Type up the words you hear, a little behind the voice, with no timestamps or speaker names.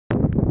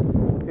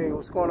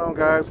what's going on,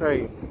 guys?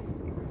 Hey,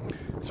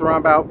 it's around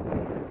about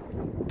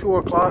 2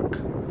 o'clock.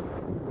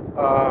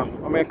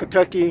 I'm in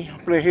Kentucky.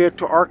 I'm gonna head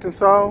to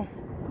Arkansas,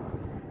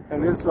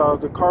 and this is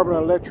the carbon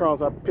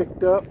electrons I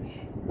picked up.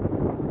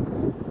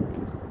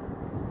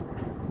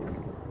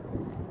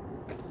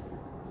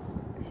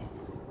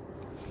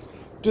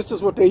 This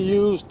is what they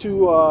use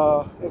to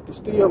at the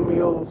steel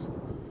mills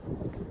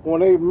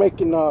when they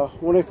making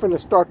when they finna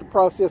start the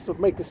process of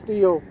making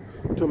steel.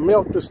 To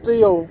melt the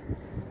steel,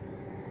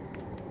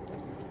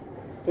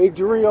 they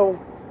drill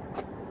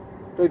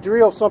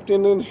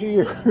something in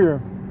here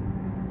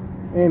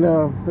and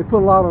they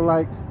put a lot of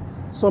like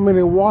so many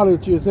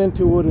wattages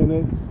into it, and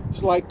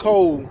it's like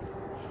coal.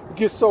 It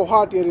gets so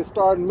hot that it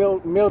starts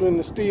melting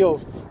the steel.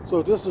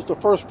 So this is the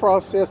first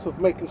process of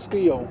making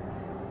steel.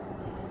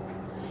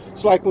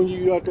 It's like when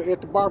you at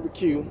the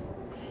barbecue,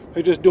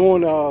 they're just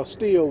doing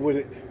steel with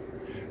it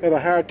at a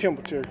higher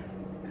temperature.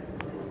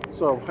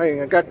 So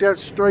hey, I got that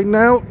straightened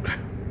out,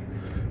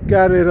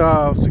 got it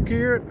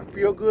secured. I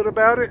feel good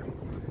about it,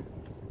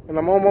 and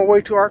I'm on my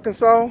way to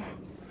Arkansas.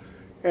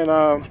 And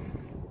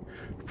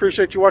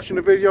appreciate you watching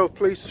the video.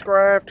 Please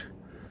subscribe.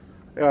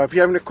 If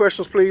you have any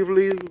questions, please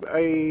leave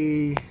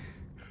a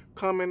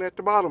comment at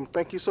the bottom.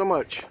 Thank you so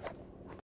much.